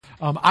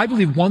I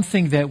believe one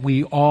thing that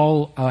we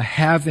all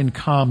have in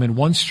common,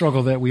 one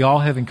struggle that we all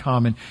have in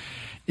common,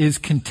 is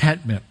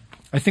contentment.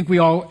 I think we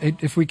all,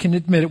 if we can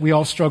admit it, we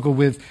all struggle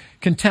with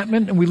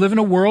contentment, and we live in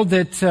a world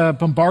that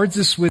bombards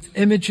us with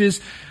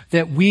images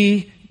that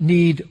we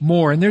need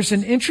more. And there's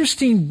an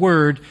interesting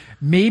word,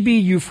 maybe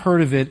you've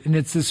heard of it, and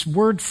it's this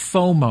word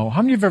FOMO.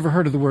 How many of you have ever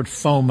heard of the word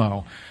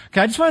FOMO?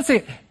 Okay, I just want to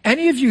say,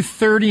 any of you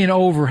 30 and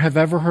over have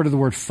ever heard of the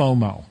word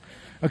FOMO?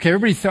 Okay,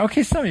 everybody,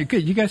 okay, some of you,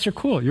 good. You guys are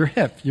cool. You're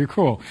hip. You're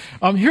cool.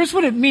 Here's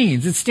what it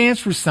means. It stands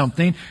for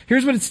something.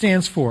 Here's what it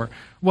stands for.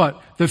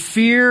 What? The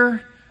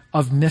fear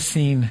of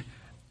missing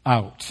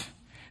out.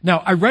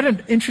 Now, I read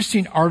an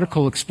interesting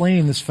article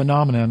explaining this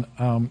phenomenon,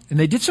 and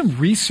they did some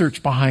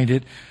research behind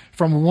it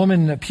from a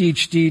woman, a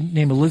PhD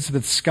named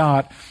Elizabeth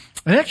Scott.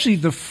 And actually,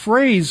 the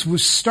phrase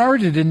was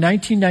started in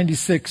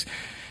 1996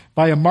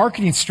 by a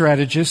marketing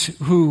strategist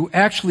who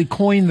actually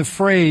coined the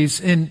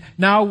phrase. And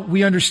now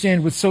we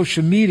understand with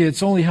social media,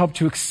 it's only helped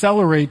to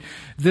accelerate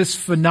this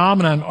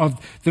phenomenon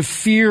of the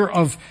fear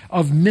of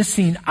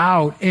missing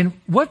out. And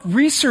what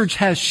research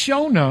has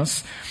shown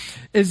us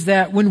is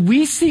that when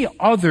we see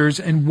others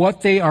and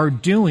what they are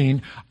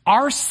doing,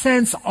 our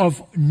sense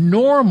of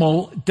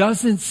normal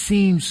doesn't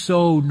seem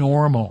so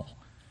normal.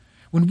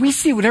 When we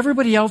see what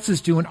everybody else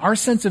is doing, our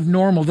sense of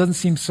normal doesn't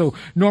seem so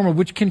normal,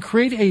 which can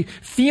create a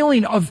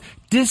feeling of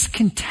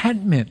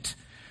discontentment.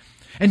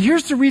 And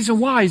here's the reason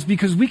why, is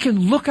because we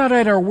can look out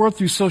at our world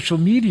through social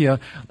media,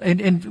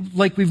 and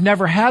like we've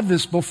never had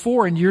this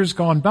before in years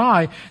gone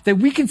by, that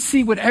we can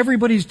see what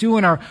everybody's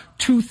doing, our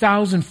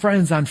 2,000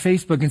 friends on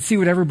Facebook, and see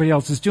what everybody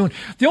else is doing.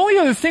 The only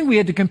other thing we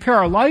had to compare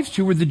our lives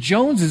to were the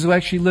Joneses who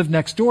actually lived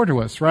next door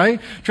to us, right?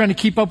 Trying to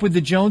keep up with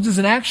the Joneses,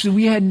 and actually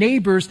we had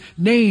neighbors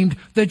named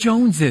the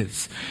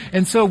Joneses.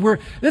 And so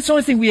that's the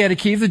only thing we had to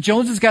keep. The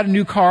Joneses got a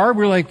new car.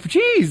 We're like,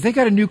 geez, they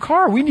got a new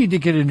car. We need to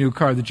get a new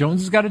car. The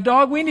Joneses got a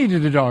dog. We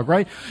needed a dog,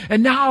 right?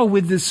 And now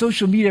with this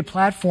social media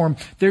platform,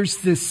 there's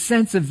this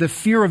sense of the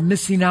fear of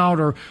missing out,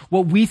 or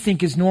what we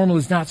think is normal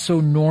is not so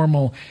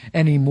normal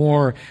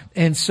anymore.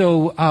 And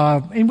so,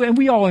 and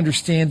we all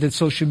understand that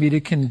social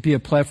media can be a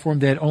platform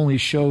that only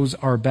shows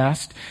our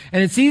best.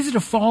 And it's easy to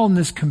fall in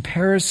this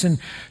comparison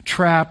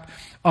trap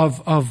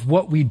of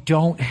what we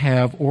don't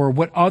have or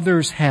what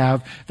others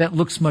have that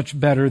looks much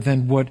better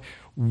than what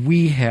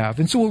we have.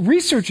 And so what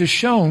research has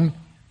shown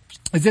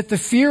is that the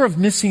fear of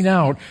missing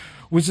out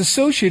was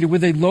associated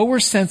with a lower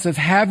sense of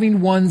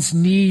having one's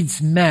needs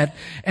met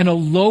and a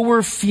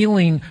lower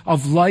feeling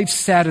of life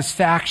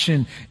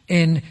satisfaction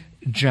in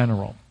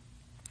general.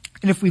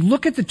 And if we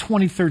look at the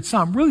 23rd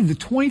Psalm, really the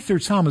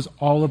 23rd Psalm is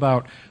all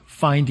about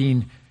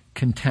finding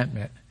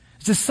contentment.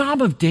 It's a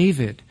Psalm of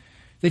David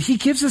that he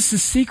gives us the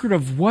secret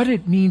of what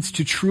it means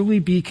to truly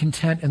be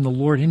content in the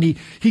Lord. And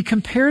he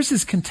compares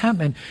his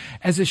contentment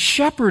as a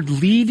shepherd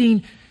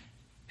leading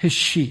his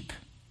sheep.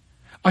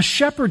 A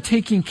shepherd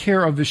taking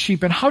care of the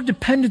sheep, and how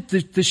dependent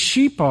the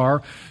sheep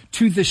are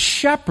to the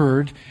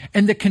shepherd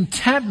and the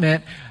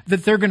contentment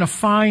that they're going to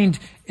find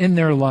in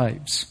their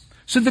lives.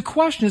 So the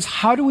question is,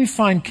 how do we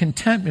find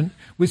contentment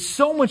with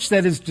so much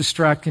that is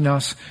distracting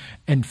us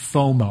and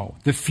FOMO,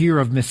 the fear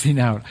of missing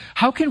out?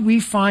 How can we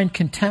find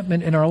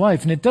contentment in our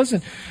life? And it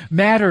doesn't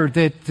matter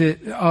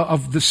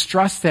of the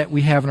stress that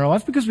we have in our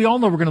life, because we all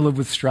know we're going to live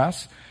with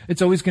stress.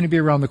 It's always going to be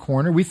around the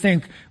corner. We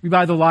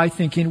buy the lie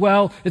thinking,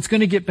 well, it's going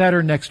to get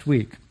better next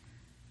week.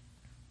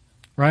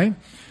 Right?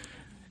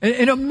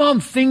 In a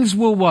month, things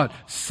will what?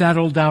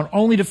 Settle down,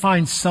 only to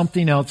find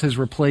something else has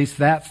replaced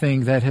that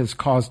thing that has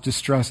caused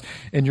distress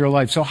in your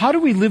life. So how do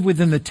we live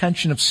within the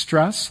tension of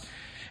stress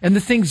and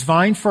the things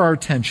vying for our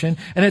attention,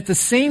 and at the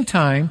same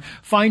time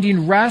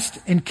finding rest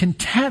and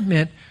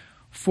contentment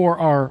for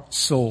our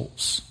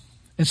souls?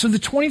 And so the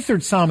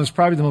 23rd Psalm is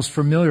probably the most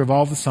familiar of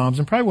all the Psalms,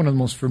 and probably one of the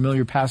most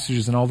familiar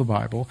passages in all the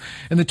Bible.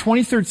 And the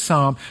 23rd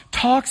Psalm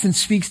talks and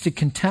speaks to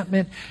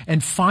contentment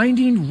and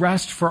finding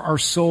rest for our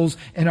souls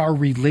and our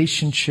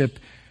relationship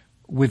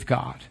with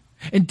God.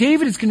 And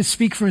David is going to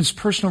speak from his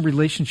personal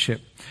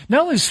relationship.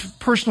 Not only his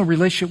personal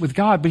relationship with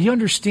God, but he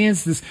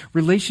understands this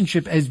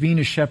relationship as being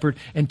a shepherd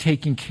and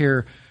taking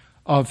care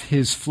of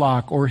his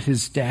flock or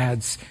his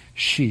dad's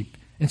sheep.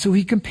 And so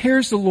he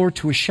compares the Lord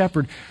to a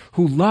shepherd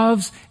who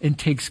loves and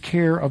takes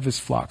care of his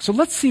flock. So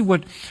let's see we're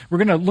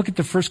going to look at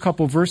the first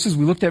couple of verses.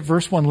 We looked at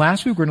verse 1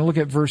 last week. We're going to look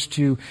at verse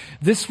 2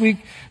 this week.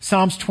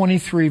 Psalms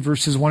 23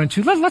 verses 1 and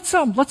 2. Let's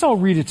all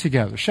read it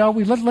together, shall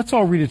we? Let's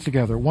all read it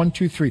together. 1,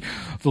 2, 3.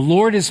 The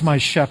Lord is my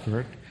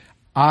shepherd.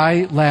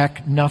 I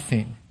lack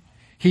nothing.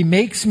 He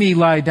makes me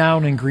lie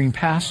down in green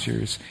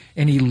pastures,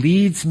 and he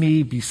leads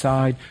me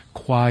beside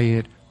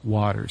quiet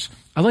waters.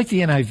 I like the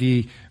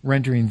NIV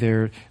rendering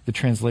there, the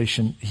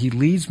translation. He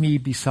leads me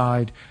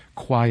beside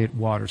quiet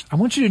waters. I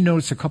want you to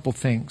notice a couple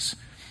things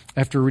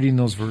after reading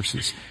those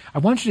verses. I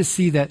want you to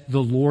see that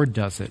the Lord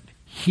does it.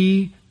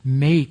 He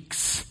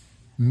makes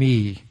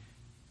me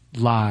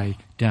lie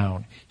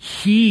down.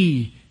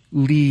 He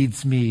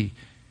leads me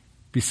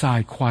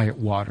beside quiet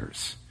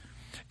waters.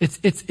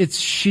 It's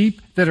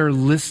sheep that are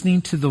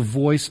listening to the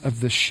voice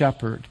of the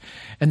shepherd.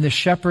 And the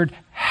shepherd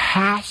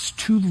has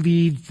to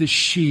lead the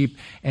sheep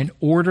in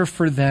order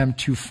for them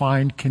to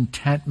find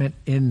contentment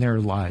in their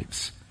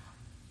lives.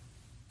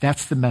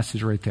 That's the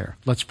message right there.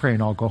 Let's pray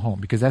and I'll go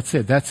home, because that's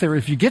it. That's it.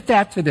 If you get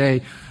that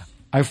today,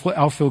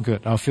 I'll feel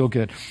good. I'll feel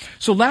good.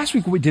 So last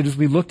week what we did is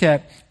we looked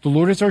at the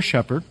Lord as our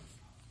shepherd.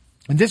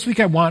 And this week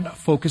I want to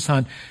focus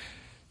on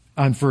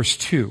verse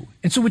 2.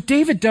 And so what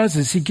David does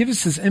is he gives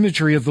us this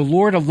imagery of the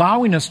Lord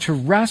allowing us to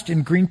rest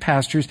in green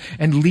pastures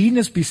and leading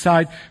us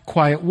beside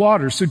quiet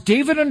waters. So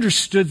David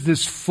understood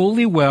this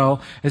fully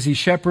well as he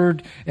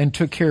shepherded and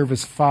took care of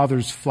his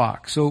father's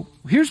flock. So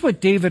here's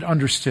what David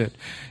understood.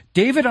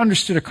 David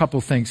understood a couple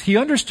things. He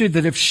understood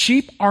that if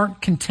sheep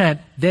aren't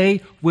content,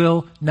 they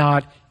will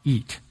not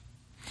eat.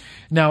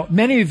 Now,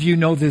 many of you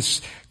know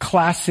this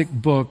classic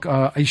book,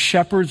 A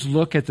Shepherd's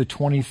Look at the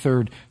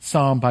 23rd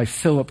Psalm by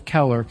Philip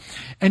Keller.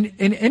 And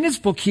in his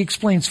book, he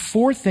explains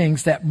 4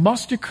 things that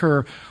must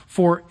occur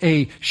for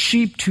a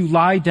sheep to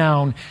lie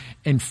down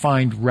and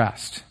find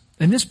rest.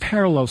 And this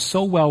parallels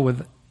so well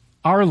with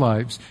our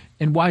lives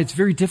and why it's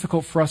very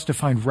difficult for us to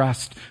find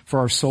rest for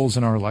our souls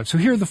in our lives. So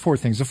here are the 4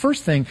 things. The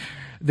first thing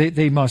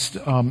they must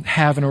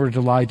have in order to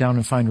lie down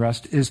and find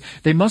rest is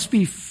they must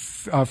be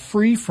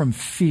free from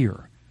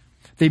fear.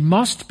 They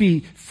must be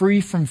free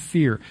from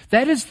fear.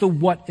 That is the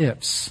what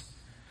ifs.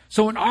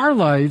 So in our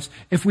lives,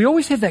 if we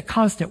always have that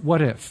constant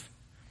what if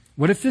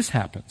this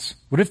happens?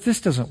 What if this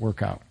doesn't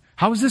work out?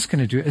 How is this going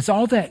to do it? It's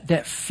all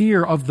that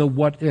fear of the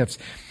what ifs.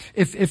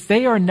 If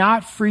they are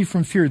not free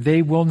from fear,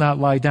 they will not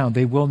lie down.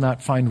 They will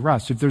not find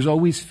rest. If there's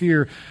always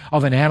fear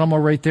of an animal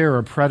right there or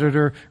a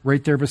predator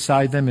right there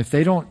beside them, if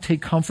they don't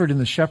take comfort in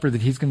the shepherd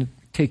that he's going to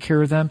take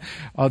care of them,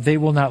 they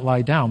will not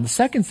lie down. The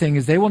second thing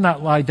is they will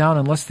not lie down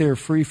unless they are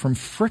free from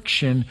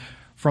friction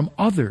from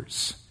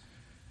others.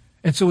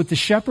 And so what the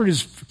shepherd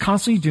is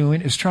constantly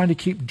doing is trying to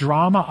keep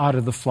drama out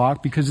of the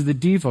flock because of the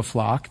diva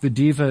flock, the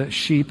diva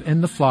sheep in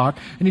the flock,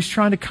 and he's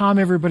trying to calm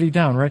everybody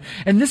down, right?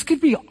 And this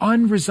could be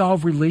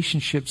unresolved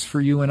relationships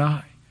for you and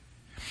I.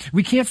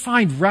 We can't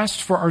find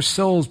rest for our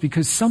souls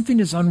because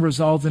something is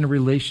unresolved in a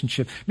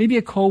relationship. Maybe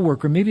a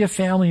coworker, maybe a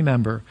family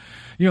member.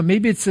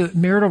 Maybe it's a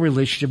marital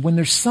relationship. When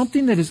there's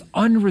something that is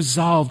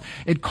unresolved,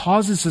 it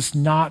causes us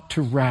not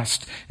to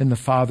rest in the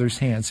Father's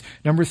hands.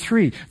 Number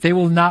 3, they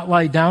will not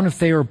lie down if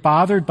they are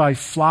bothered by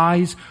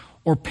flies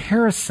or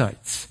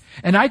parasites.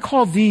 And I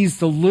call these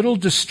the little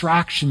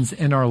distractions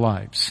in our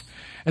lives.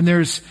 And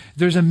there's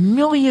a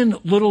million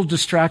little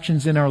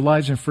distractions in our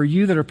lives. And for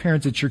you that are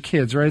parents, it's your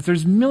kids, right?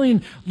 There's a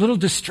million little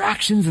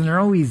distractions and they're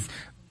always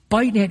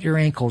biting at your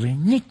ankles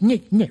and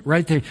nick,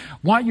 right? They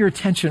want your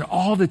attention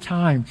all the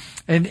time.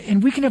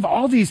 And we can have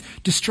all these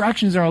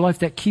distractions in our life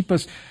that keep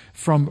us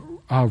from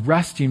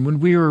resting. When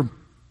we were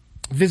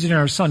visiting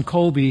our son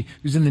Colby,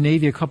 who's in the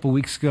Navy a couple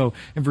weeks ago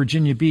in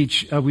Virginia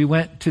Beach, we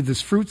went to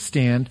this fruit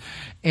stand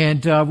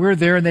and we were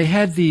there and they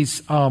had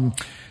these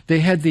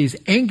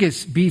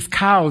Angus beef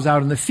cows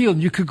out in the field,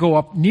 and you could go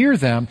up near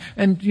them.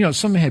 And,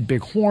 some had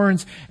big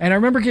horns. And I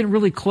remember getting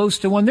really close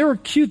to one. They were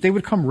cute. They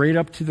would come right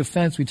up to the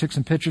fence. We took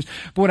some pictures.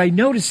 But what I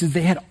noticed is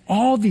they had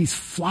all these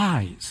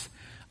flies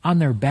on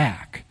their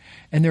back.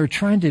 And they were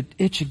trying to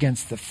itch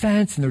against the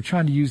fence, and they were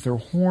trying to use their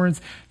horns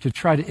to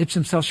try to itch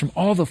themselves from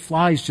all the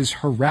flies just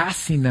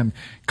harassing them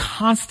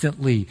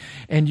constantly.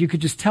 And you could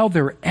just tell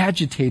they were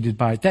agitated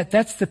by it.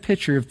 That's the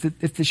picture.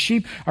 If the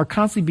sheep are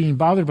constantly being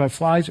bothered by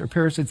flies or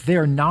parasites, they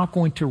are not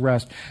going to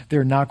rest. They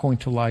are not going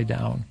to lie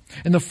down.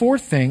 And the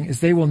 4th thing is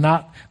they will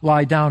not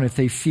lie down if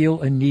they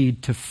feel a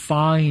need to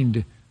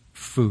find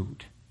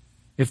food.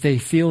 If they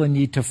feel a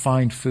need to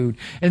find food.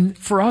 And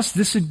for us,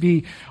 this would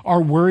be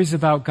our worries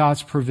about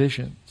God's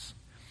provisions.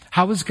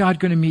 How is God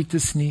going to meet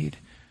this need?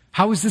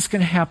 How is this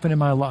going to happen in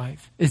my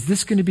life? Is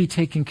this going to be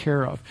taken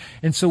care of?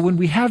 And so when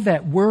we have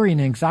that worry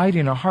and anxiety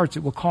in our hearts, it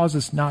will cause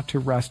us not to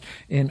rest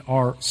in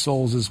our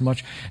souls as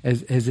much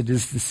as it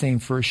is the same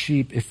for a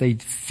sheep if they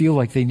feel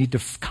like they need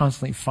to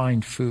constantly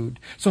find food.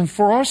 So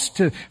for us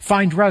to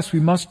find rest, we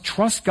must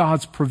trust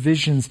God's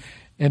provisions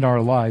in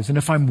our lives. And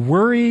if I'm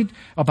worried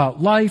about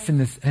life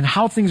and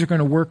how things are going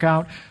to work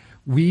out,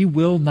 we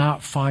will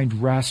not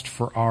find rest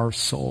for our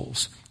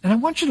souls. And I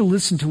want you to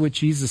listen to what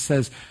Jesus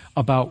says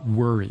about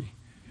worry.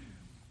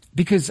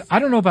 Because I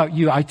don't know about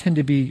you, I tend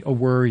to be a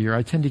worrier.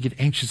 I tend to get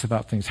anxious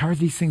about things. How are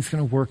these things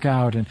going to work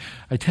out? And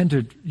I tend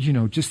to,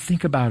 just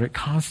think about it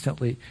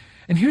constantly.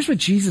 And here's what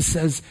Jesus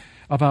says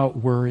about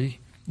worry.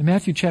 In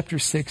Matthew chapter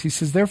 6, he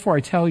says, "Therefore I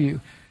tell you,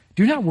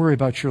 do not worry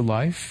about your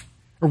life,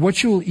 or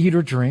what you will eat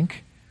or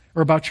drink,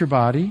 or about your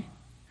body,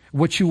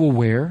 what you will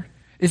wear.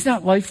 Is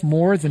not life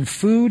more than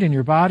food, and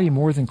your body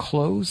more than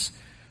clothes?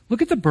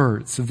 Look at the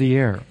birds of the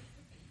air.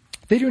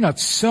 They do not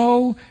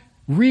sow,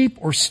 reap,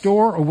 or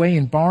store away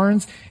in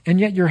barns, and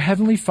yet your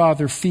heavenly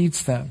Father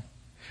feeds them.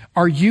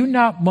 Are you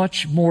not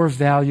much more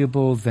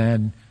valuable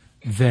than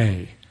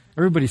they?"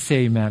 Everybody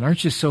say amen.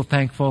 Aren't you so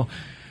thankful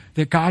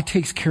that God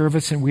takes care of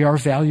us and we are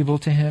valuable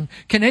to Him?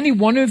 Can any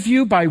one of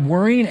you, by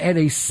worrying, add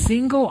a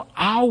single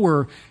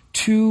hour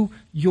to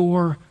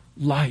your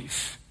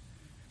life?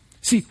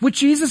 See, what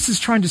Jesus is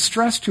trying to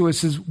stress to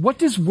us is, what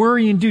does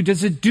worrying do?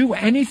 Does it do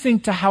anything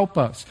to help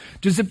us?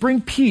 Does it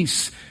bring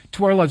peace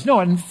to our lives?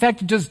 No, in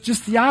fact, it does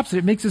just the opposite.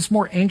 It makes us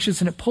more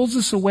anxious, and it pulls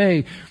us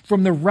away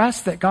from the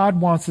rest that God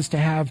wants us to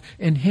have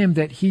in Him,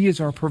 that He is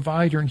our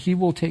provider and He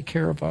will take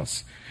care of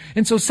us.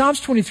 And so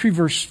Psalms 23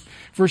 verse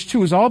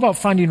 2 is all about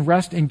finding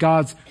rest in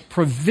God's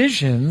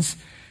provisions,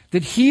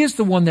 that He is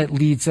the one that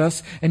leads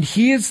us and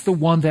He is the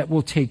one that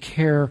will take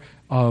care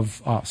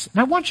of us.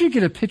 And I want you to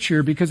get a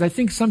picture, because I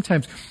think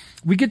sometimes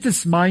we get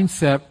this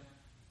mindset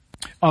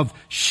of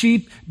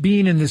sheep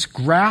being in this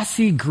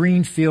grassy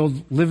green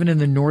field living in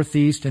the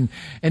Northeast, and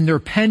they're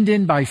penned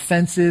in by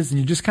fences, and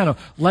you just kind of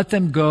let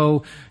them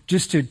go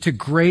just to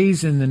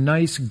graze in the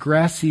nice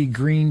grassy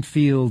green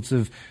fields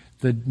of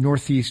the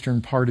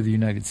northeastern part of the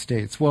United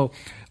States. Well,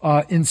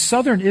 in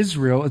southern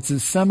Israel, it's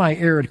a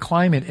semi-arid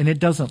climate, and it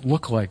doesn't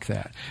look like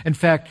that. In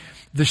fact,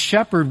 the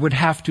shepherd would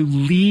have to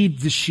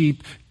lead the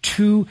sheep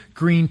to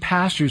green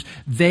pastures.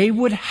 They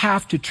would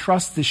have to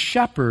trust the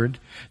shepherd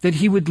that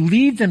he would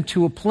lead them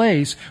to a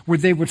place where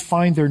they would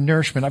find their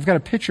nourishment. I've got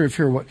a picture of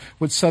here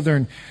what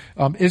southern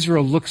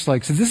Israel looks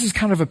like. So this is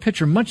kind of a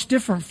picture much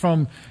different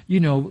from,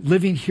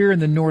 living here in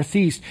the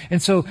Northeast.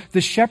 And so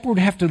the shepherd would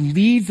have to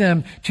lead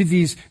them to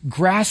these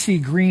grassy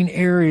green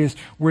areas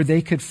where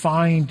they could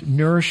find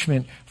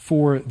nourishment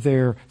for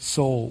their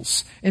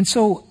souls. And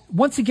so,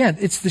 once again,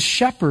 it's the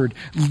shepherd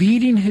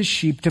leading his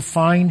sheep to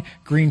find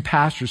green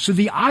pastures. So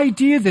the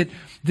idea that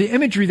the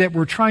imagery that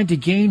we're trying to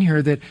gain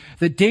here,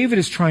 that David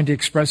is trying to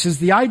express, is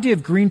the idea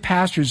of green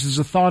pastures is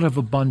a thought of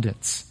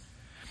abundance.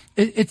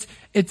 It's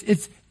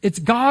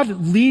God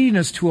leading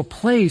us to a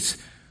place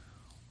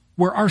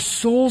where our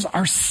souls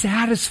are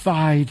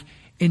satisfied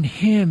in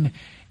Him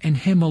and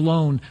Him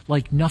alone,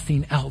 like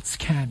nothing else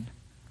can.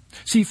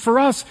 See, for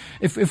us,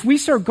 if we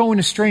start going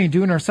astray and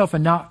doing ourselves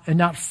and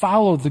not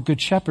follow the Good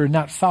Shepherd, and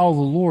not follow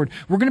the Lord,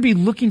 we're going to be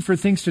looking for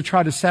things to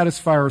try to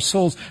satisfy our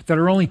souls that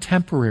are only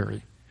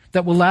temporary,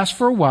 that will last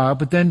for a while,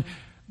 but then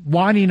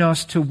wanting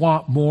us to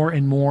want more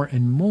and more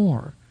and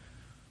more.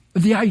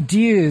 The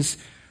idea is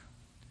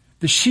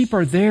the sheep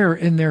are there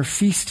in their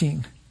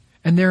feasting,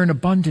 and they're in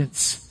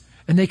abundance.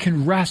 And they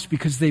can rest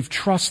because they've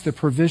trusted the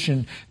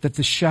provision that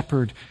the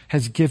shepherd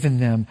has given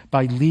them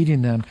by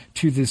leading them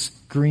to this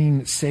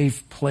green,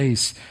 safe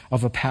place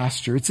of a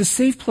pasture. It's a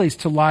safe place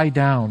to lie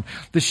down.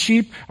 The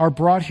sheep are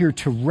brought here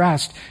to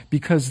rest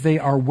because they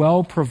are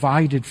well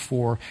provided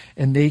for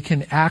and they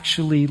can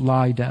actually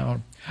lie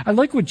down. I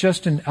like what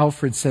Justin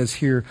Alfred says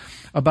here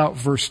about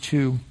verse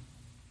 2.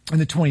 In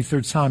the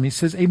 23rd Psalm, he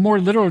says, a more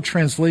literal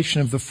translation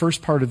of the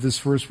first part of this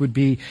verse would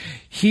be,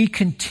 He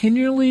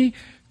continually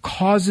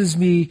causes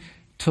me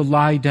to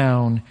lie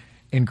down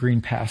in green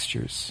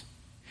pastures.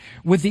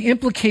 With the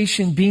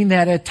implication being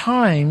that at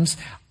times,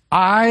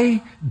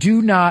 I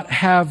do not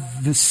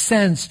have the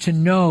sense to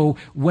know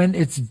when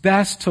it's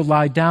best to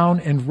lie down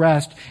and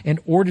rest in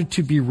order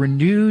to be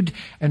renewed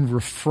and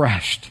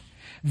refreshed.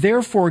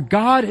 Therefore,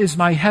 God is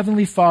my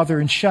heavenly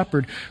Father and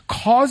shepherd,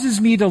 causes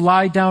me to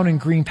lie down in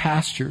green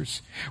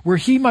pastures, where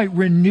He might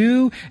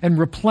renew and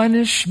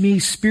replenish me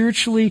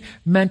spiritually,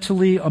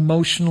 mentally,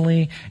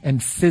 emotionally,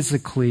 and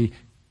physically,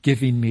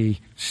 giving me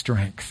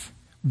strength.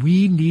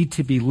 We need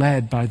to be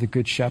led by the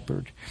Good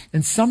Shepherd.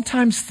 And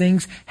sometimes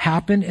things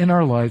happen in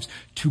our lives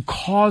to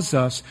cause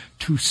us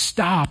to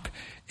stop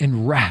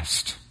and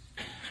rest,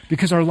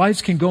 because our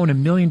lives can go in a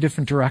million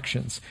different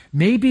directions.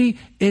 Maybe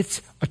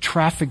it's a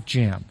traffic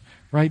jam.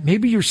 Right?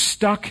 Maybe you're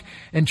stuck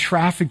in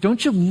traffic.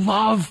 Don't you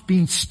love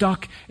being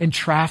stuck in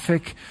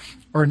traffic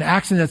or an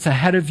accident that's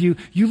ahead of you?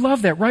 You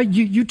love that, right?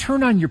 You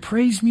turn on your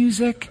praise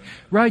music,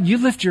 right? You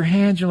lift your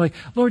hands. You're like,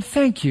 Lord,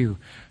 thank you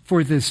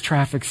for this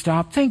traffic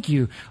stop. Thank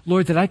you,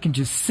 Lord, that I can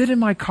just sit in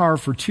my car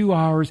for 2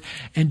 hours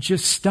and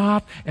just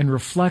stop and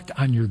reflect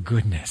on your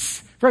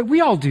goodness. Right? We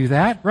all do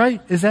that,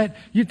 right? Is that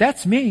you?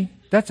 That's me.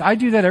 I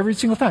do that every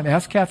single time.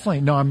 Ask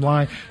Kathleen. No, I'm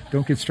lying.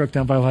 Don't get struck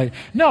down by light.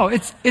 No,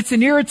 it's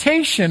an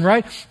irritation,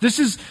 right? This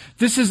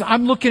is,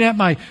 I'm looking at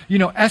my,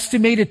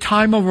 estimated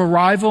time of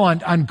arrival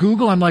on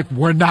Google. I'm like,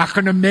 we're not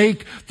going to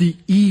make the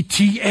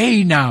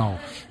ETA now,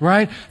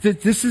 right?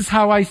 This is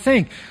how I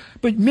think.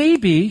 But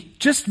maybe,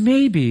 just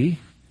maybe,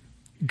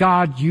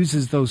 God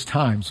uses those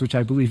times, which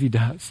I believe He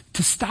does,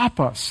 to stop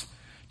us,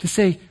 to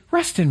say,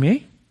 rest in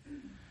me.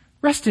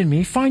 Rest in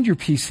me. Find your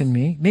peace in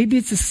me. Maybe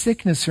it's a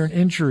sickness or an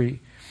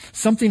injury.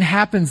 Something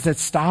happens that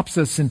stops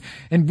us, and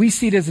we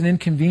see it as an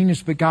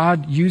inconvenience, but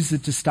God used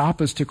it to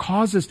stop us, to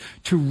cause us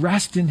to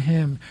rest in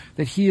Him,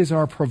 that He is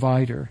our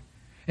provider.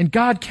 And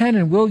God can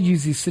and will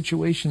use these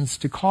situations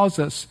to cause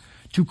us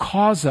to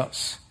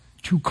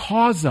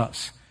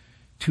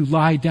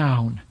lie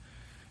down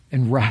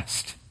and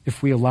rest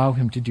if we allow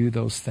Him to do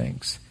those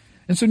things.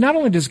 And so not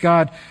only does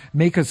God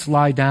make us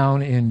lie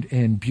down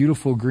in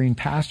beautiful green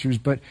pastures,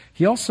 but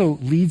He also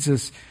leads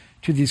us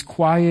to these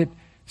quiet,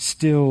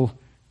 still,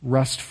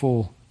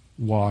 restful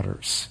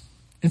waters.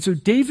 And so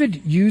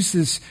David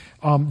uses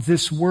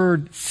this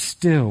word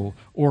still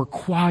or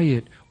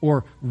quiet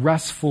or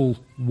restful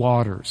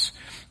waters.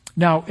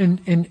 Now,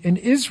 in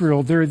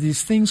Israel, there are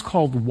these things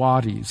called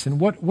wadis. And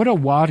what a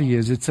wadi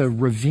is, it's a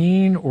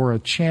ravine or a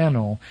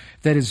channel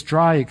that is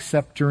dry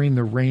except during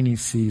the rainy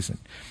season.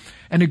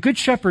 And a good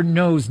shepherd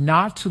knows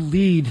not to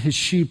lead his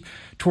sheep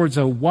towards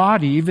a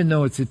wadi, even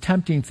though it's a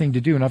tempting thing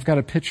to do. And I've got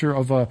a picture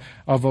of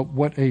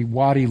what a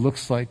wadi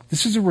looks like.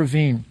 This is a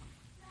ravine.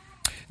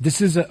 This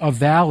is a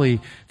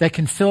valley that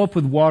can fill up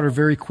with water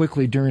very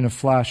quickly during a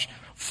flash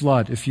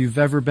flood. If you've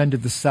ever been to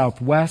the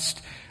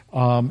Southwest,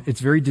 it's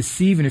very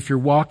deceiving if you're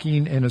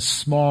walking in a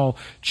small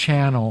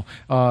channel.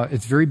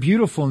 It's very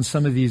beautiful in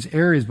some of these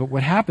areas, but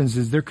what happens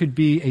is there could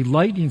be a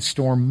lightning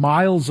storm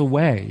miles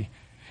away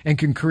and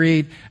can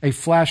create a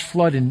flash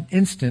flood in an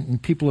instant,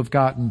 and people have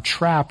gotten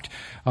trapped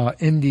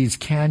in these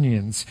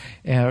canyons,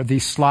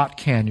 these slot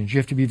canyons. You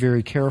have to be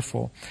very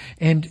careful.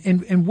 And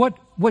what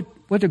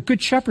a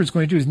good shepherd is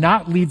going to do is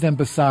not lead them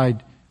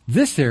beside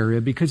this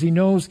area because he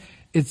knows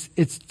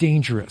it's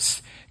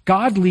dangerous.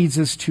 God leads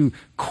us to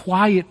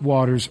quiet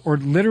waters, or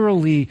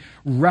literally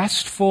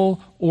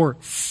restful or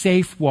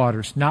safe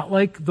waters. Not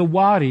like the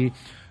wadi,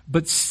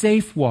 but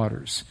safe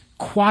waters,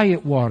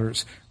 quiet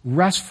waters,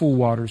 restful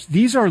waters.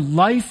 These are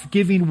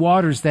life-giving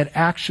waters that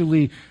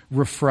actually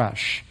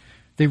refresh.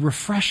 They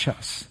refresh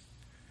us.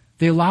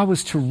 They allow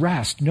us to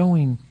rest,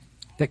 knowing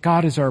that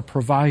God is our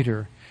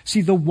provider.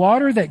 See, the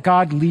water that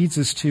God leads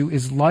us to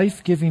is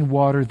life-giving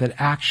water that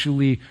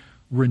actually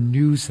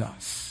renews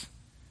us.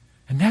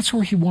 And that's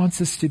where he wants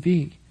us to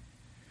be.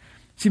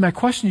 See, my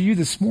question to you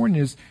this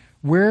morning is,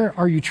 where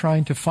are you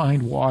trying to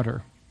find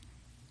water?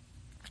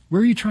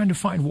 Where are you trying to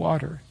find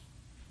water?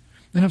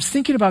 And I was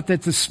thinking about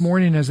that this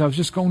morning as I was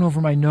just going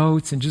over my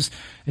notes and just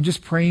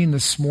praying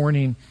this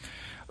morning.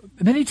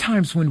 Many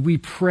times when we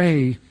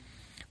pray,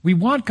 we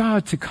want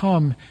God to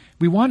come.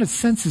 We want to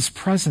sense his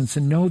presence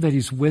and know that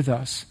he's with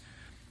us.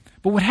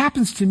 But what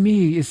happens to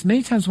me is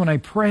many times when I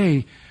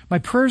pray, my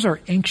prayers are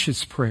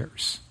anxious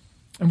prayers.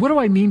 And what do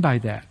I mean by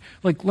that?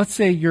 Like, let's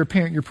say you're a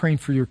parent, you're praying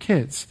for your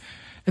kids.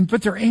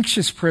 But their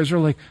anxious prayers are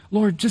like,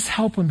 Lord, just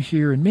help them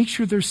here and make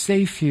sure they're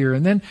safe here.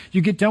 And then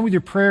you get done with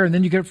your prayer, and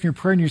then you get up from your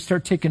prayer and you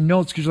start taking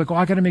notes because you're like,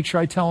 I got to make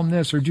sure I tell them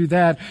this or do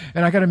that.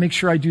 And I got to make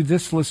sure I do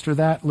this list or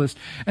that list.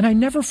 And I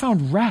never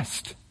found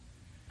rest.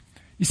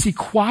 You see,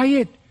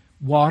 quiet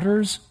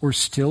waters or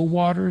still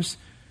waters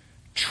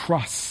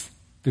trust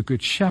the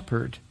good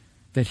shepherd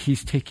that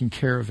he's taking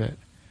care of it.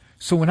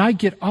 So when I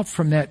get up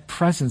from that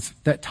presence,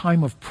 that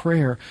time of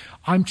prayer,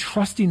 I'm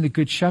trusting the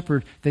good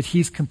shepherd that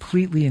he's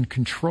completely in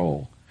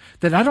control.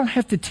 That I don't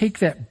have to take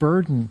that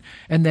burden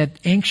and that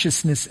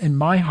anxiousness in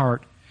my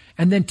heart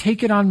and then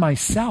take it on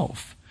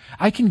myself.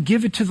 I can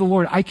give it to the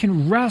Lord. I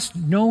can rest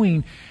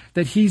knowing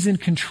that he's in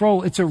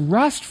control. It's a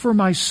rest for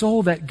my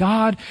soul that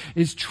God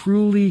is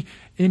truly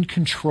in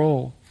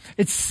control.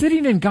 It's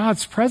sitting in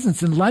God's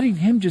presence and letting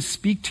him just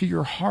speak to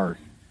your heart.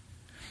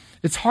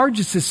 It's hard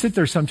just to sit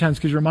there sometimes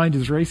because your mind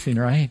is racing,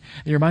 right?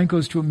 And your mind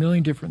goes to a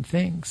million different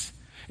things.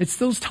 It's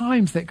those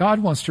times that God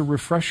wants to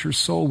refresh your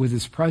soul with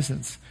his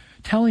presence,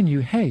 telling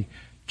you, hey,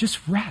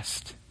 just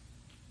rest.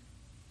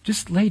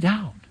 Just lay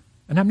down.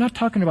 And I'm not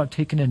talking about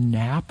taking a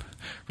nap,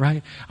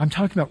 right? I'm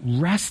talking about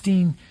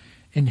resting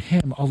in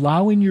him,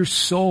 allowing your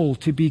soul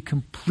to be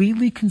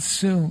completely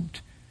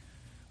consumed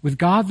with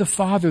God the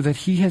Father, that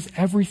he has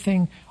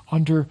everything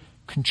under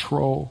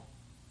control.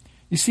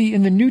 You see,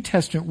 in the New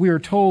Testament, we are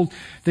told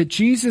that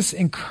Jesus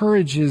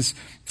encourages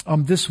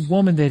this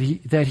woman that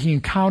he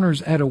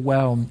encounters at a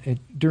well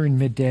during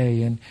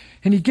midday. And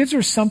he gives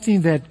her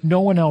something that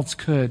no one else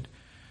could.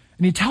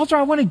 And he tells her,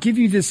 I want to give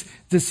you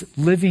this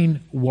living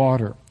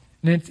water.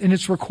 And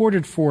it's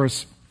recorded for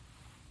us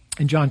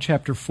in John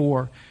chapter 4.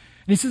 And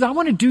he says, I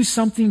want to do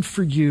something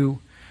for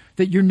you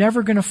that you're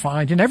never going to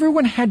find. And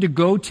everyone had to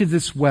go to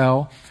this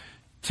well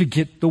to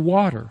get the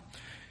water.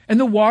 And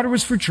the water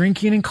was for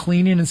drinking and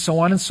cleaning and so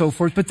on and so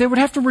forth. But they would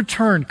have to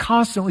return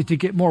constantly to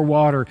get more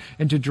water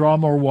and to draw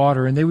more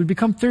water. And they would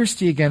become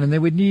thirsty again and they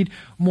would need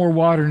more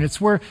water. And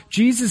it's where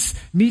Jesus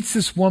meets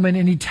this woman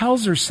and he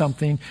tells her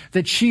something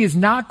that she is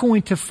not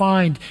going to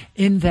find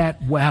in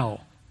that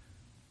well.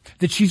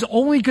 That she's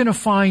only going to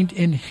find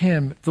in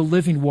him the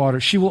living water.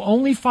 She will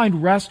only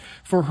find rest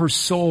for her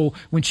soul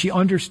when she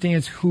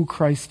understands who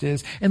Christ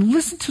is. And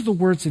listen to the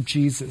words of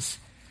Jesus.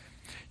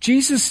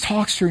 Jesus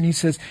talks to her and he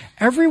says,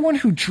 everyone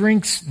who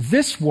drinks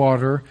this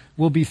water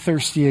will be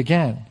thirsty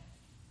again.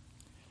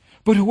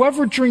 But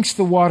whoever drinks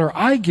the water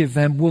I give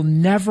them will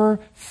never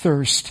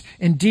thirst.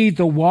 Indeed,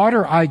 the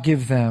water I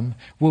give them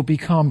will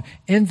become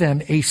in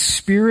them a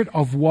spirit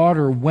of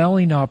water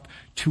welling up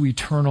to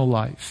eternal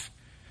life.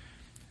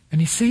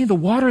 And he's saying, the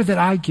water that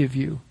I give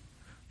you,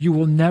 you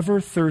will never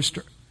thirst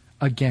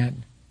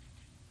again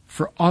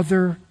for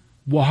other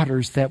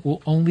waters that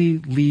will only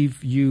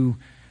leave you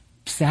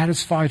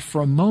satisfied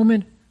for a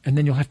moment, and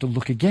then you'll have to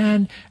look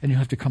again, and you'll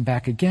have to come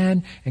back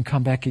again, and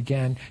come back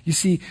again. You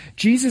see,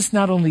 Jesus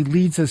not only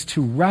leads us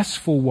to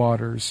restful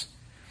waters,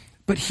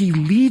 but he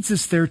leads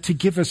us there to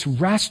give us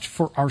rest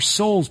for our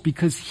souls,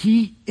 because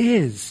he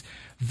is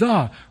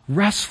the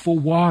restful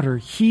water.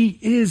 He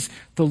is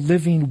the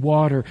living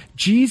water.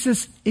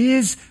 Jesus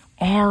is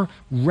our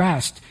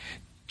rest.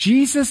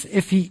 Jesus,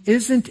 if he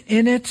isn't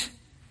in it,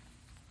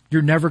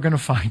 you're never going to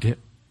find it.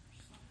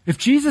 If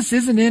Jesus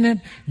isn't in it,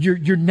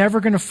 you're never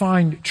going to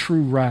find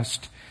true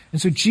rest. And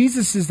so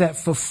Jesus is that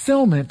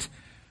fulfillment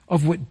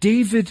of what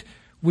David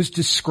was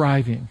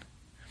describing.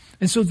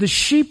 And so the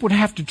sheep would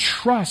have to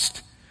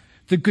trust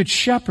the good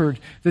shepherd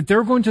that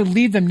they're going to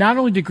lead them not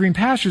only to green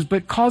pastures,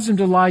 but cause them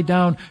to lie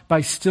down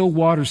by still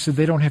waters so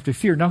they don't have to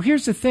fear. Now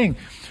here's the thing.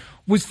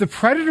 Was the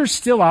predator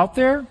still out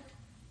there?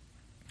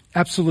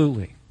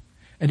 Absolutely.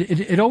 And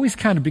it always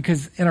kind of,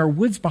 because in our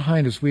woods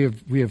behind us, we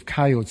have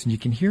coyotes, and you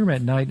can hear them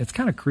at night, and it's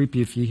kind of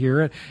creepy if you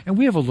hear it. And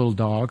we have a little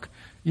dog,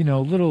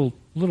 our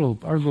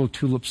little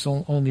Tulip's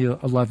only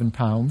 11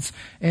 pounds,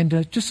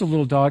 and just a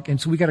little dog.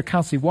 And so we got to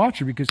constantly watch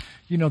her because,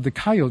 the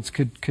coyotes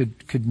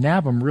could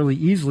nab them really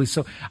easily.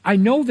 So I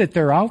know that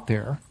they're out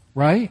there,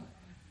 right?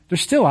 They're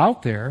still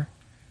out there,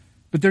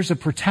 but there's a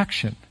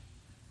protection.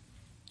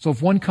 So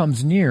if one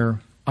comes near,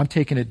 I'm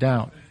taking it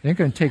down. They ain't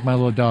going to take my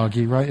little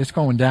doggy, right? It's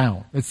going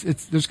down. There's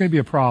going to be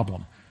a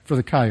problem for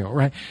the coyote,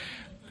 right?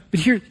 But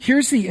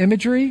here's the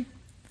imagery.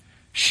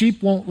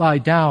 Sheep won't lie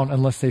down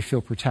unless they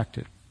feel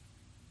protected.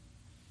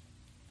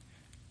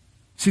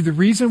 See, the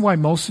reason why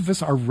most of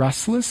us are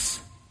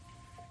restless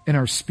in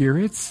our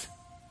spirits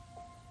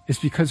is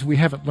because we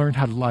haven't learned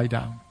how to lie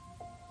down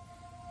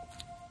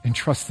and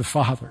trust the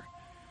Father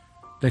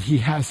that he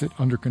has it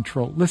under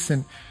control.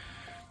 Listen,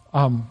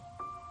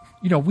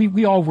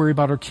 we all worry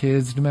about our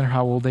kids, no matter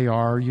how old they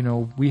are.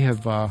 We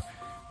have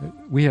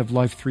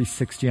Life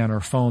 360 on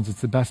our phones.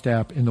 It's the best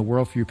app in the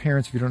world for your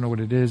parents. If you don't know what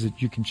it is,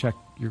 you can check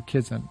your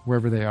kids on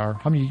wherever they are.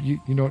 How many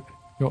you know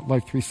what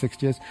Life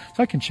 360 is?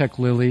 So I can check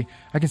Lily.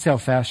 I can see how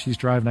fast she's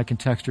driving. I can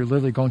text her,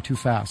 Lily, going too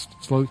fast.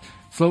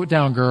 Slow it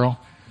down, girl.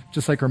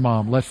 Just like her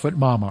mom, left foot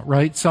mama,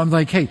 right? So I'm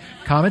like, hey,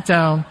 calm it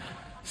down,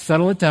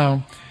 settle it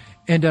down,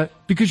 and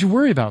because you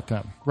worry about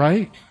them,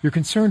 right? You're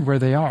concerned where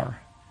they are.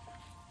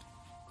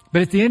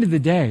 But at the end of the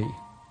day,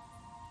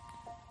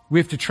 we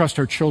have to trust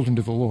our children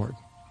to the Lord.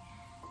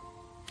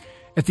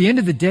 At the end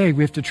of the day,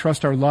 we have to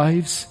trust our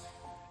lives,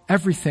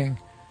 everything,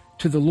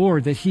 to the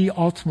Lord, that he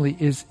ultimately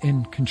is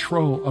in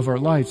control of our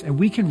lives. And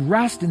we can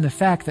rest in the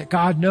fact that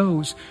God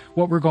knows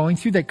what we're going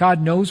through, that God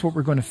knows what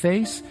we're going to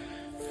face,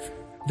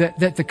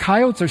 that the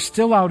coyotes are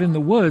still out in the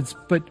woods,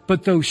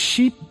 but those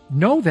sheep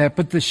know that,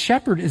 but the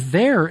shepherd is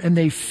there, and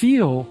they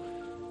feel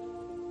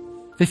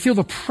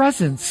the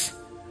presence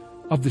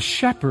of the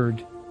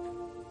shepherd,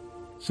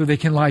 so they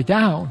can lie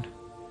down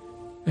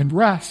and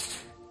rest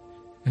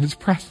in his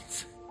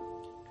presence.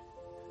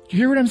 Do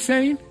you hear what I'm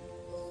saying?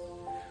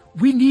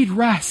 We need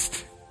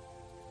rest.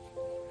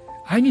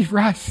 I need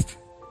rest.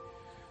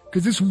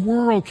 Because this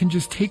world can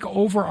just take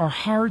over our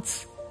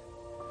hearts.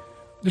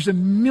 There's a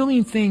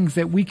million things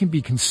that we can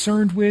be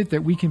concerned with,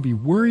 that we can be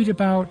worried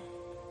about,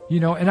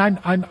 and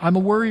I'm a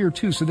worrier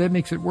too, so that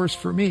makes it worse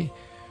for me.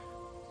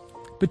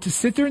 But to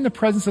sit there in the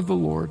presence of the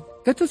Lord,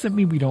 that doesn't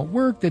mean we don't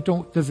work.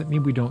 Doesn't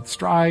mean we don't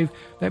strive.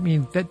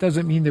 That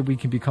doesn't mean that we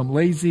can become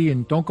lazy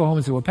and don't go home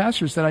and say, well,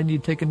 Pastor said I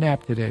need to take a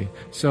nap today,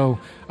 so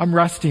I'm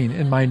resting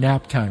in my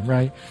nap time,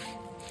 right?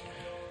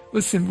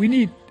 Listen, we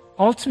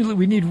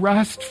need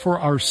rest for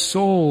our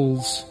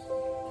souls,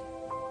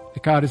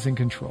 that God is in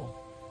control.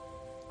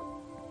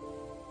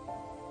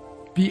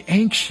 Be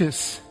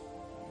anxious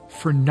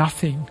for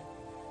nothing,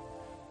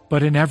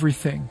 but in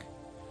everything,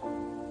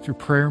 through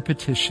prayer and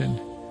petition,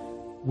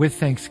 with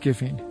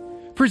thanksgiving.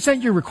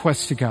 Present your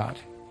requests to God,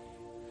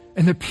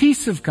 and the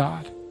peace of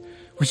God,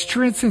 which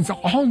transcends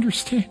all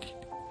understanding,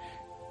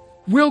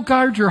 will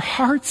guard your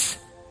hearts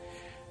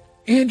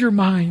and your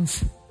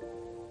minds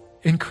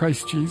in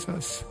Christ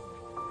Jesus.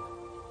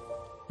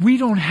 We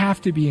don't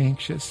have to be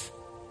anxious.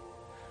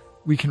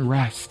 We can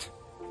rest,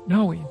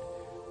 knowing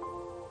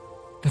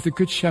that the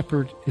Good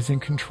Shepherd is in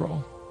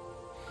control.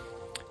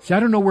 See, I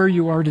don't know where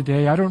you are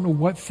today. I don't know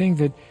what thing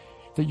that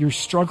you're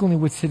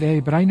struggling with today,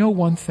 but I know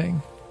one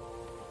thing.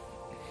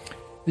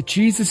 That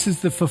Jesus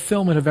is the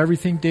fulfillment of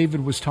everything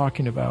David was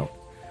talking about.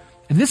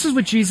 And this is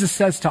what Jesus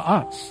says to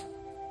us.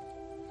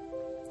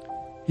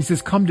 He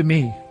says, come to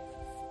me.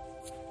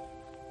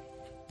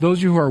 Those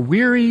of you who are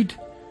wearied,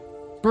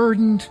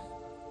 burdened,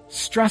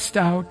 stressed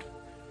out,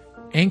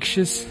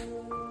 anxious,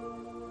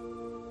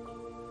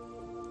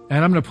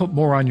 and I'm going to put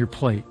more on your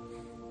plate.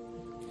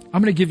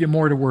 I'm going to give you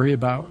more to worry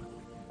about.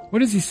 What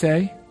does he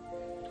say?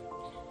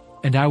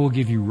 And I will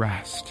give you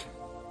rest.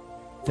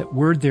 That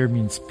word there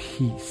means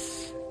peace.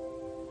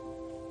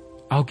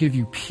 I'll give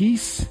you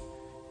peace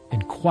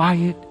and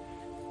quiet,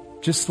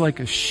 just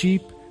like a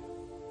sheep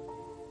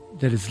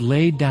that is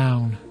laid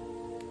down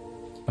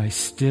by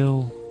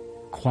still,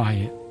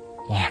 quiet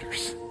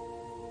waters.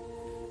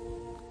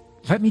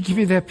 Let me give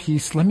you that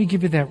peace. Let me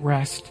give you that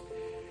rest.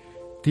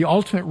 The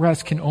ultimate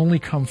rest can only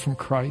come from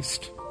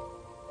Christ.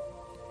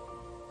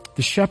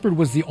 The shepherd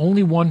was the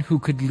only one who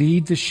could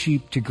lead the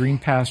sheep to green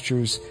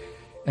pastures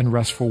and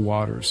restful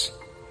waters.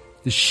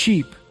 The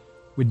sheep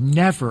would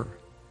never,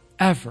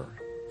 ever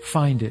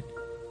find it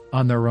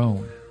on their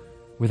own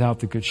without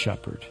the Good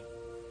Shepherd.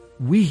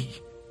 We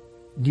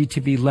need to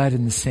be led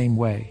in the same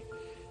way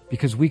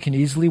because we can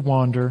easily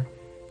wander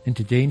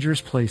into dangerous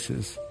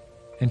places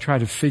and try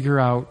to figure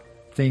out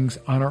things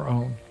on our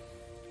own.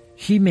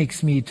 He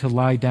makes me to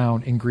lie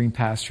down in green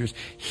pastures.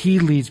 He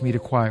leads me to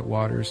quiet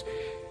waters.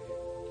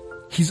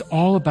 This is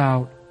all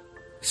about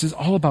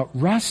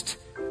rest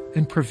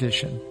and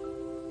provision.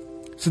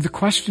 So the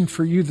question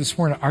for you this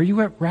morning, are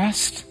you at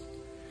rest?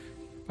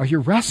 Are you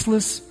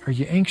restless? Are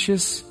you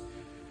anxious?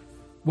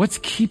 What's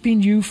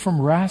keeping you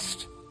from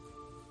rest?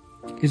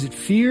 Is it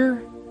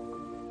fear?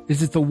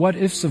 Is it the what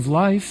ifs of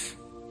life?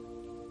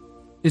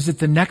 Is it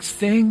the next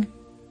thing?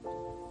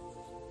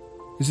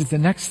 Is it the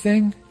next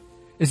thing?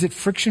 Is it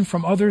friction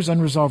from others,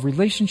 unresolved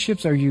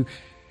relationships? Are you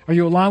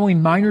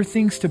allowing minor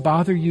things to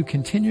bother you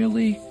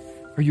continually?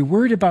 Are you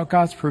worried about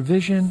God's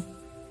provision?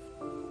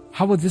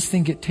 How will this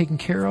thing get taken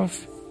care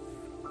of?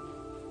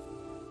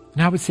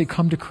 And I would say,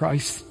 come to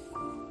Christ.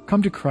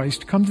 Come to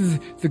Christ. Come to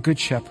the Good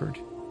Shepherd.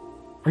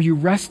 Are you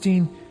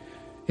resting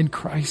in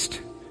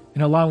Christ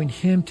and allowing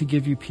Him to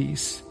give you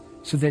peace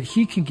so that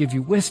He can give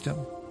you wisdom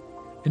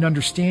and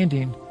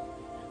understanding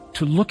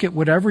to look at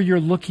whatever you're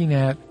looking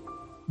at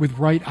with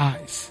right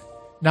eyes,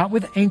 not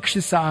with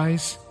anxious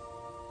eyes,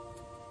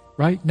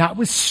 right? Not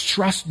with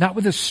stress, not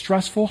with a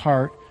stressful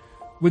heart,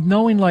 with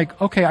knowing like,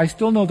 okay, I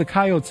still know the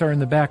coyotes are in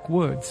the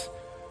backwoods,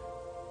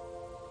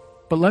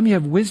 but let me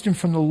have wisdom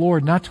from the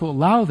Lord not to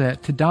allow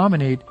that to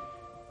dominate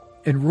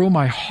and rule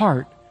my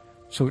heart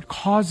so it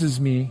causes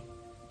me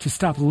to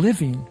stop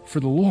living for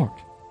the Lord.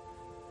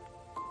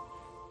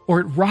 Or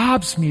it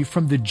robs me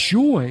from the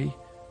joy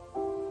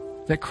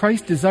that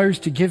Christ desires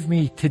to give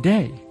me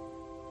today.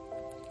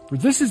 For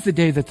this is the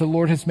day that the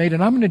Lord has made,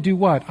 and I'm going to do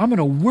what? I'm going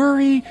to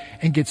worry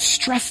and get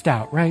stressed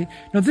out, right?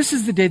 No, this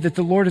is the day that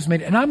the Lord has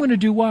made, and I'm going to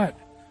do what?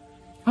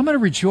 I'm going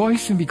to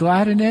rejoice and be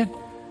glad in it.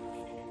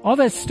 All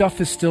that stuff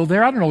is still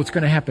there. I don't know what's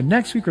going to happen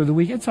next week or the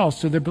week. It's all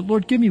still there. But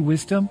Lord, give me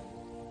wisdom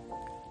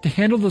to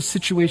handle those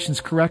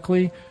situations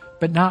correctly,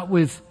 but not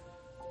with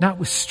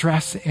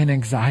stress and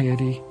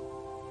anxiety.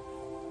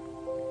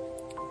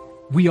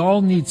 We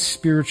all need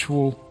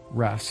spiritual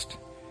rest.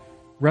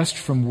 Rest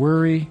from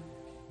worry,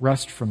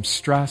 rest from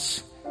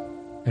stress,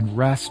 and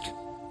rest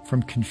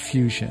from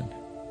confusion.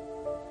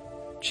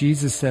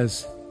 Jesus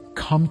says,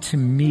 come to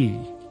me,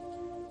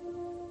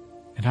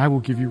 and I will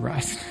give you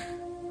rest.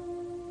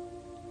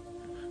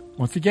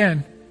 Once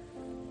again,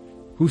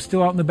 who's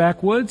still out in the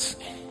backwoods?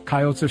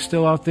 Coyotes are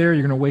still out there.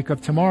 You're going to wake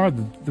up tomorrow.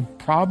 The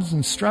problems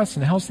and stress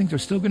and health things are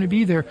still going to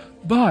be there.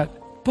 But,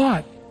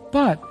 I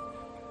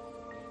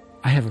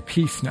have a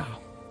peace now.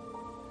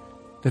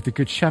 That the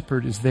Good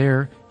Shepherd is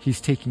there. He's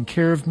taking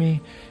care of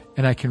me.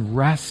 And I can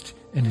rest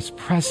in His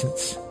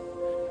presence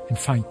and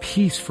find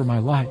peace for my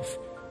life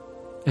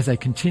as I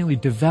continually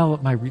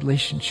develop my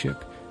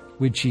relationship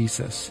with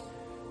Jesus.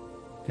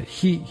 That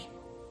He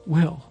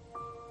will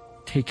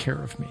take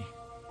care of me.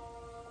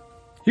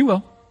 He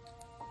will.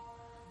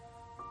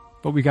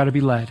 But we got to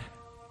be led.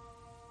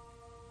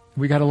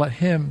 We got to let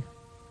Him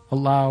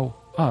allow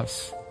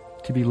us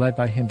to be led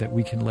by Him, that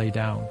we can lay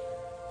down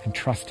and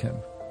trust Him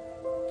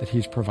that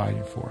He's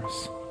providing for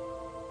us.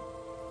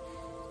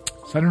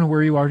 So I don't know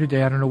where you are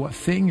today. I don't know what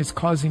thing is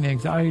causing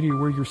anxiety or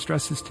where your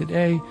stress is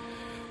today.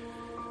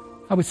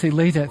 I would say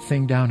lay that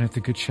thing down at the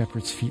Good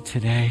Shepherd's feet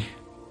today.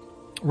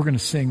 We're going to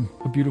sing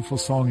a beautiful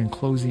song in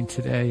closing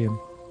today. And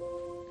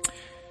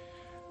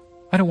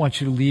I don't want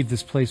you to leave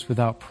this place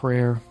without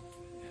prayer.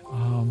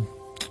 And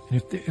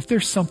if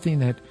there's something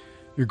that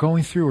you're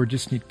going through or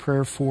just need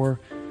prayer for,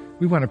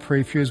 we want to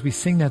pray for you. As we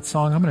sing that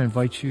song, I'm going to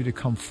invite you to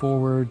come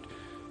forward,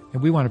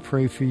 and we want to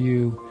pray for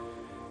you.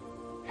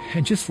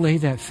 And just lay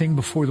that thing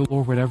before the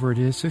Lord, whatever it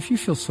is. So if you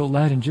feel so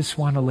led and just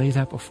want to lay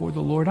that before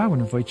the Lord, I would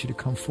invite you to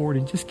come forward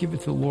and just give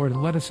it to the Lord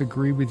and let us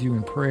agree with you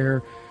in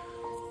prayer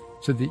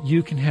so that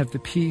you can have the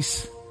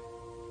peace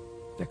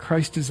that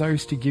Christ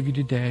desires to give you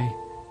today,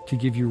 to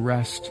give you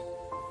rest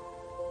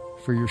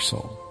for your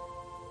soul.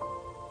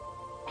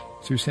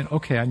 So you're saying,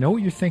 okay, I know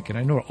what you're thinking.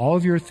 I know what all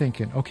of you are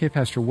thinking. Okay,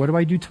 Pastor, what do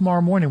I do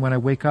tomorrow morning when I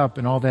wake up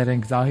and all that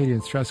anxiety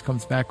and stress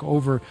comes back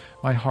over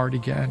my heart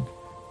again?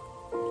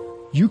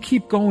 You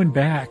keep going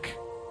back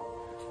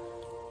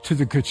to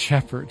the Good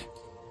Shepherd.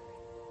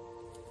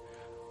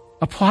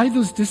 Apply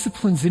those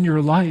disciplines in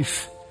your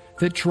life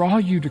that draw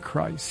you to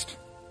Christ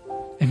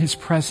and His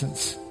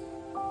presence.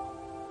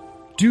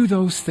 Do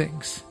those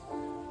things.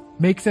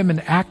 Make them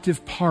an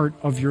active part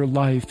of your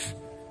life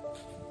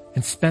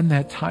and spend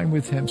that time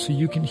with Him so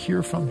you can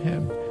hear from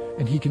Him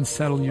and He can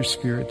settle your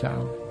spirit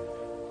down.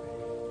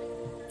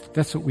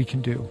 That's what we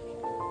can do,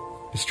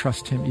 is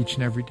trust Him each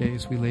and every day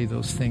as we lay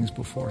those things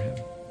before Him.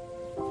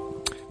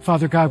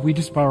 Father God, we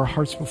just bow our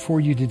hearts before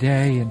you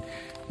today, and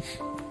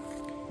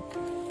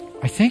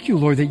I thank you,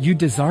 Lord, that you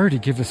desire to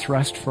give us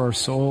rest for our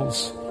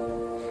souls.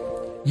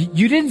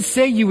 You didn't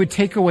say you would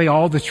take away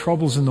all the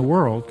troubles in the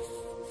world,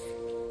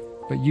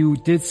 but you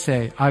did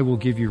say, I will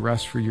give you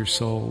rest for your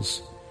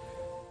souls,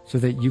 so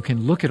that you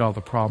can look at all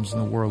the problems in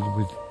the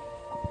world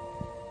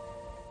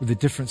with a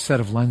different set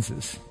of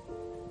lenses.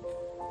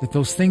 That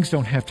those things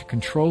don't have to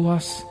control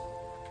us.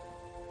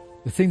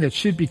 The thing that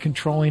should be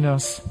controlling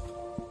us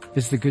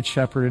is the Good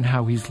Shepherd and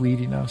how he's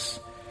leading us.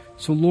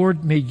 So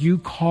Lord, may you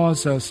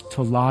cause us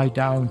to lie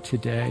down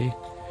today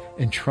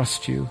and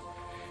trust you.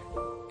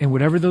 And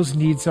whatever those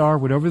needs are,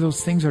 whatever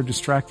those things are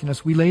distracting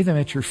us, we lay them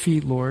at your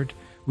feet, Lord.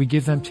 We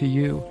give them to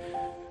you.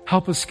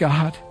 Help us,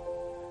 God,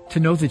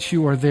 to know that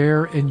you are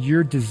there and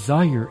your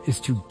desire is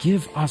to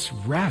give us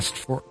rest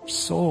for our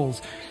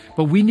souls.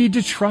 But we need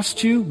to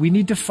trust you. We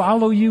need to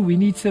follow you. We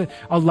need to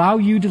allow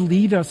you to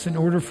lead us in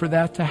order for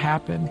that to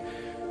happen.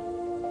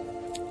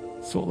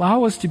 So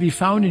allow us to be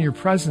found in your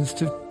presence,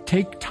 to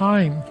take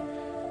time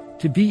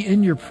to be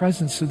in your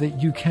presence so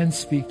that you can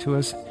speak to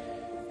us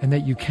and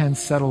that you can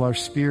settle our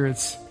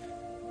spirits.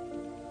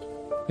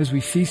 As we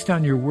feast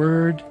on your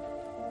word,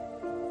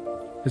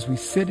 as we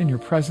sit in your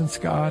presence,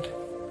 God,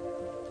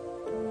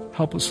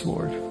 help us,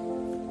 Lord.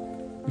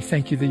 We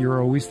thank you that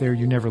you're always there.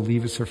 You never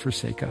leave us or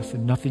forsake us,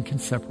 and nothing can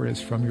separate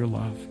us from your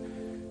love.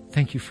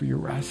 Thank you for your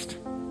rest.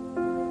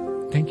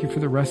 Thank you for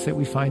the rest that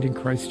we find in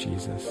Christ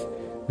Jesus.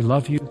 We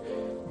love you.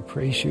 We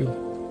praise you.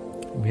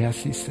 And we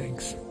ask these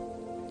things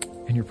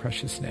in your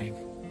precious name.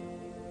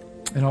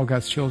 And all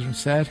God's children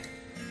said,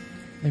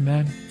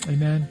 amen.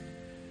 Amen.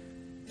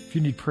 If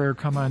you need prayer,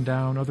 come on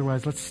down.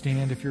 Otherwise, let's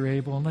stand if you're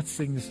able, and let's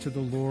sing this to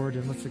the Lord,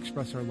 and let's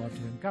express our love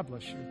to him. God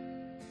bless you.